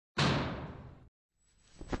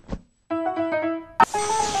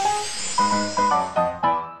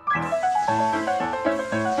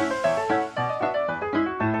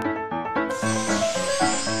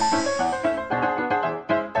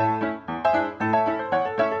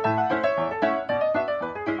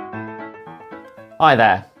Hi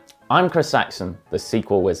there, I'm Chris Saxon, the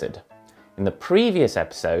SQL Wizard. In the previous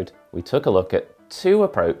episode, we took a look at two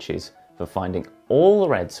approaches for finding all the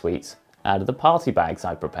red sweets out of the party bags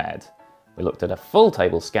I prepared. We looked at a full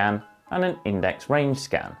table scan and an index range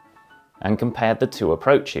scan, and compared the two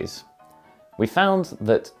approaches. We found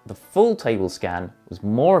that the full table scan was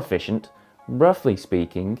more efficient, roughly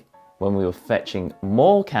speaking, when we were fetching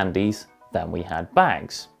more candies than we had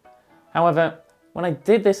bags. However, when I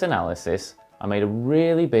did this analysis, I made a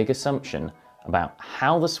really big assumption about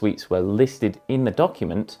how the sweets were listed in the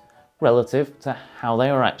document relative to how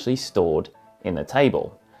they were actually stored in the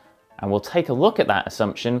table. And we'll take a look at that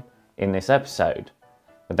assumption in this episode.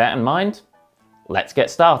 With that in mind, let's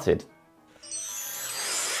get started.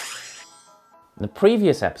 In the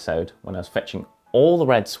previous episode, when I was fetching all the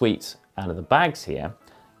red sweets out of the bags here,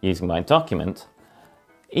 using my document,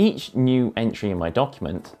 each new entry in my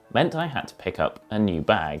document meant I had to pick up a new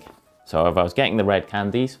bag. So if I was getting the red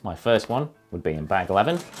candies, my first one would be in bag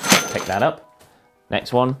 11, pick that up.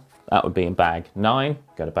 Next one, that would be in bag 9,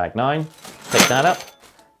 go to bag 9, pick that up.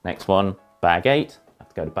 Next one, bag 8, I have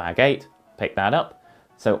to go to bag 8, pick that up.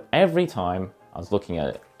 So every time I was looking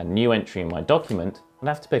at a new entry in my document, I'd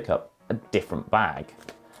have to pick up a different bag.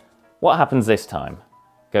 What happens this time?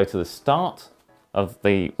 Go to the start of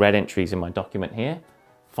the red entries in my document here,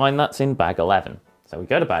 find that's in bag 11. So we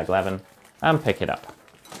go to bag 11 and pick it up.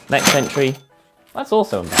 Next entry, that's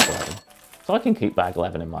also in bag 11, so I can keep bag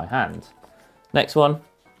 11 in my hand. Next one,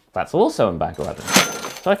 that's also in bag 11,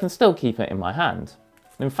 so I can still keep it in my hand.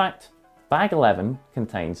 In fact, bag 11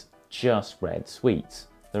 contains just red sweets.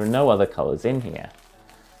 There are no other colours in here.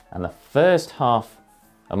 And the first half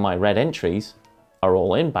of my red entries are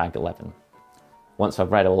all in bag 11. Once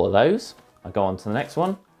I've read all of those, I go on to the next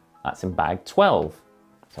one, that's in bag 12.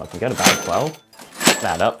 So I can go to bag 12, pick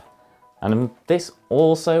that up, and this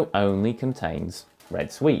also only contains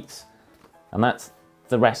red sweets. And that's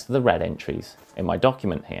the rest of the red entries in my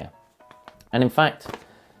document here. And in fact,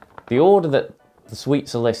 the order that the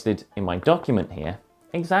sweets are listed in my document here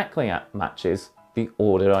exactly matches the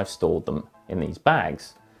order I've stored them in these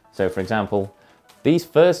bags. So for example, these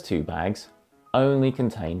first two bags only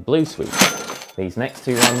contain blue sweets. These next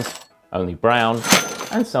two ones, only brown,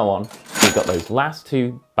 and so on. We've got those last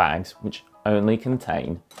two bags which only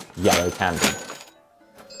contain yellow candy.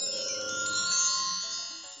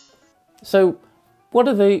 So what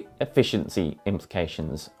are the efficiency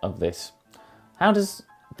implications of this? How does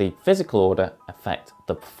the physical order affect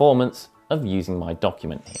the performance of using my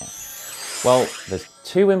document here? Well, there's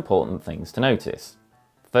two important things to notice.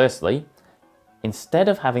 Firstly, instead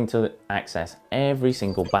of having to access every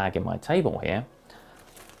single bag in my table here,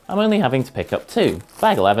 I'm only having to pick up two,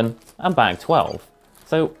 bag 11 and bag 12.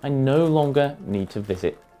 So I no longer need to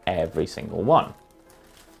visit every single one.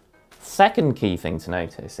 Second key thing to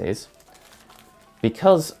notice is,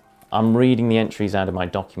 because I'm reading the entries out of my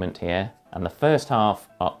document here, and the first half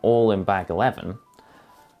are all in bag 11,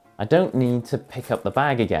 I don't need to pick up the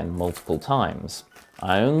bag again multiple times.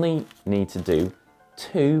 I only need to do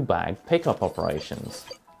two bag pickup operations.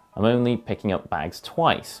 I'm only picking up bags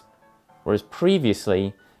twice, whereas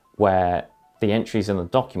previously, where the entries in the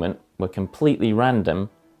document were completely random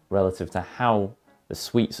relative to how the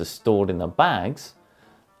sweets are stored in the bags,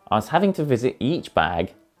 I was having to visit each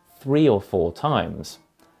bag 3 or 4 times.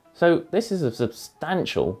 So this is a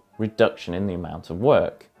substantial reduction in the amount of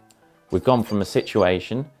work. We've gone from a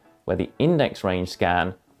situation where the index range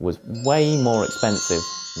scan was way more expensive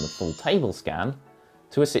than the full table scan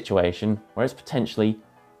to a situation where it's potentially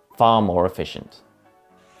far more efficient.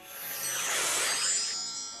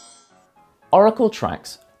 Oracle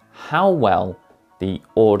tracks how well the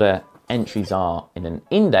order entries are in an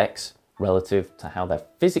index relative to how they're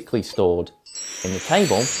physically stored in the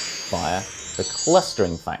table via the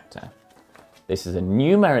clustering factor. This is a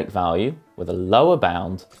numeric value with a lower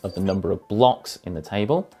bound of the number of blocks in the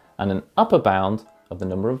table and an upper bound of the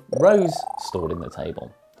number of rows stored in the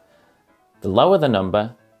table. The lower the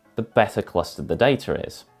number, the better clustered the data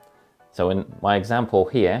is. So in my example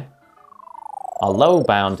here, our lower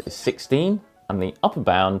bound is 16 and the upper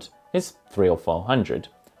bound is 300 or 400,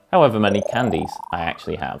 however many candies I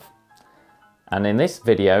actually have. And in this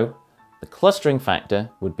video, the clustering factor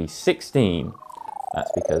would be 16.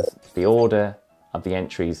 That's because the order of the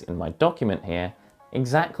entries in my document here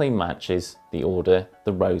exactly matches the order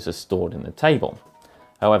the rows are stored in the table.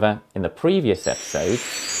 However, in the previous episode,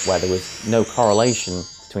 where there was no correlation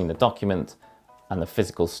between the document and the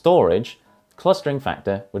physical storage, the clustering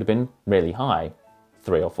factor would have been really high,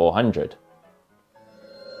 300 or 400.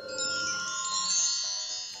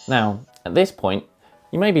 Now, at this point,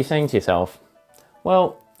 you may be saying to yourself,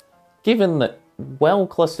 well, given that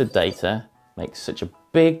well-clustered data makes such a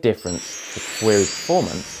big difference to query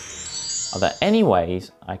performance, are there any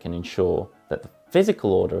ways I can ensure that the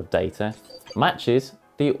physical order of data matches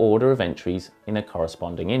the order of entries in a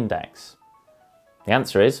corresponding index? The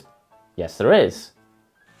answer is yes, there is.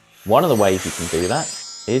 One of the ways you can do that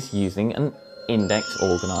is using an index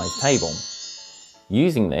organized table.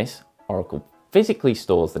 Using this, Oracle physically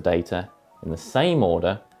stores the data in the same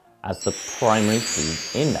order as the primary key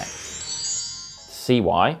index. To see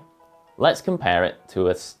why, let's compare it to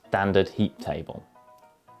a standard heap table.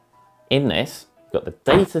 In this, you've got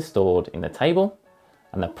the data stored in the table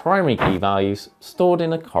and the primary key values stored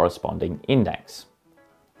in a corresponding index.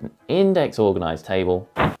 An index organized table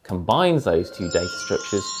combines those two data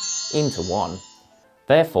structures into one.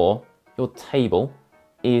 Therefore, your table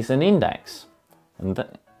is an index, and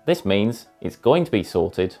this means it's going to be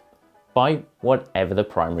sorted by whatever the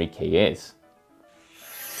primary key is.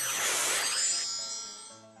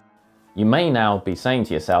 You may now be saying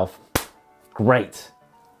to yourself, great,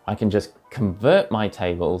 I can just convert my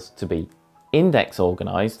tables to be index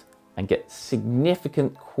organized and get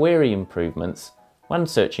significant query improvements when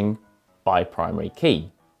searching by primary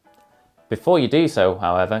key. Before you do so,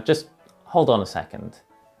 however, just hold on a second.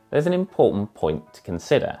 There's an important point to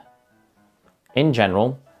consider. In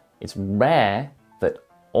general, it's rare that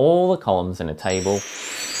all the columns in a table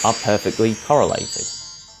are perfectly correlated.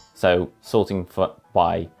 So sorting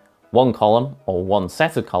by one column or one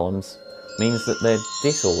set of columns means that they're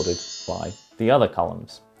disordered by the other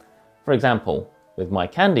columns. For example, with my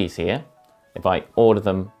candies here, if I order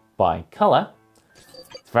them by colour,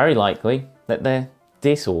 it's very likely that they're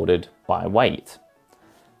disordered by weight.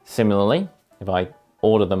 Similarly, if I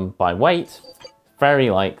order them by weight, it's very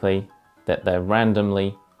likely that they're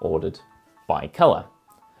randomly ordered by colour.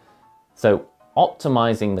 So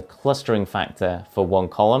optimizing the clustering factor for one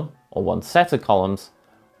column or one set of columns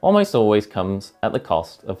almost always comes at the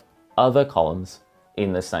cost of other columns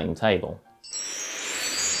in the same table.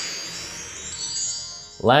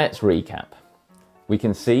 Let's recap. We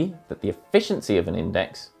can see that the efficiency of an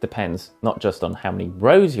index depends not just on how many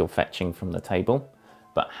rows you're fetching from the table,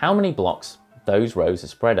 but how many blocks those rows are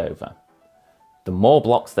spread over. The more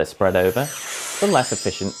blocks they're spread over, the less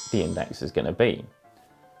efficient the index is going to be.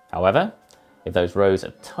 However, if those rows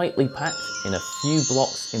are tightly packed in a few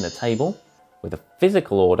blocks in the table, with a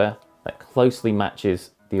physical order that closely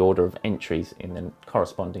matches the order of entries in the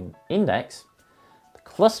corresponding index, the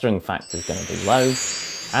clustering factor is going to be low,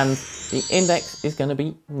 and the index is going to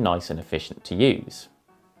be nice and efficient to use.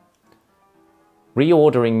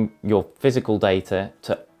 Reordering your physical data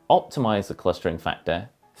to optimize the clustering factor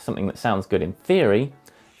is something that sounds good in theory,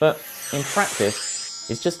 but in practice,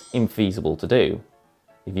 it's just infeasible to do.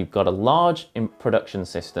 If you've got a large production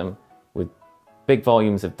system with big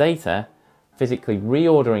volumes of data, physically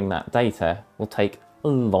reordering that data will take a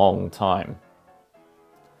long time.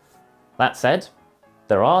 That said,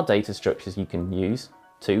 there are data structures you can use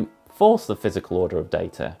to force the physical order of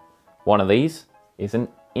data. One of these is an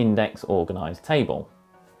index organized table.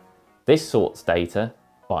 This sorts data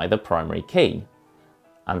by the primary key,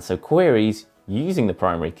 and so queries using the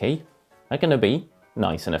primary key are going to be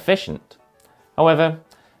nice and efficient. However,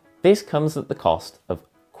 this comes at the cost of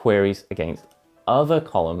queries against other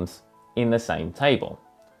columns in the same table.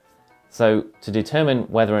 So to determine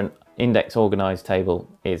whether an index organized table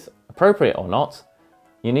is appropriate or not,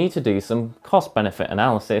 you need to do some cost-benefit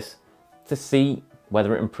analysis to see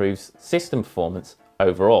whether it improves system performance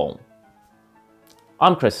overall.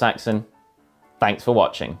 I'm Chris Saxon. Thanks for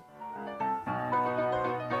watching.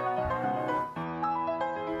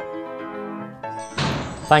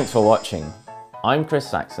 Thanks for watching. I'm Chris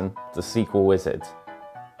Saxon, the SQL Wizard.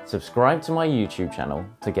 Subscribe to my YouTube channel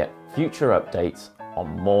to get future updates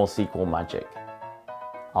on more SQL magic.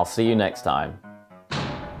 I'll see you next time.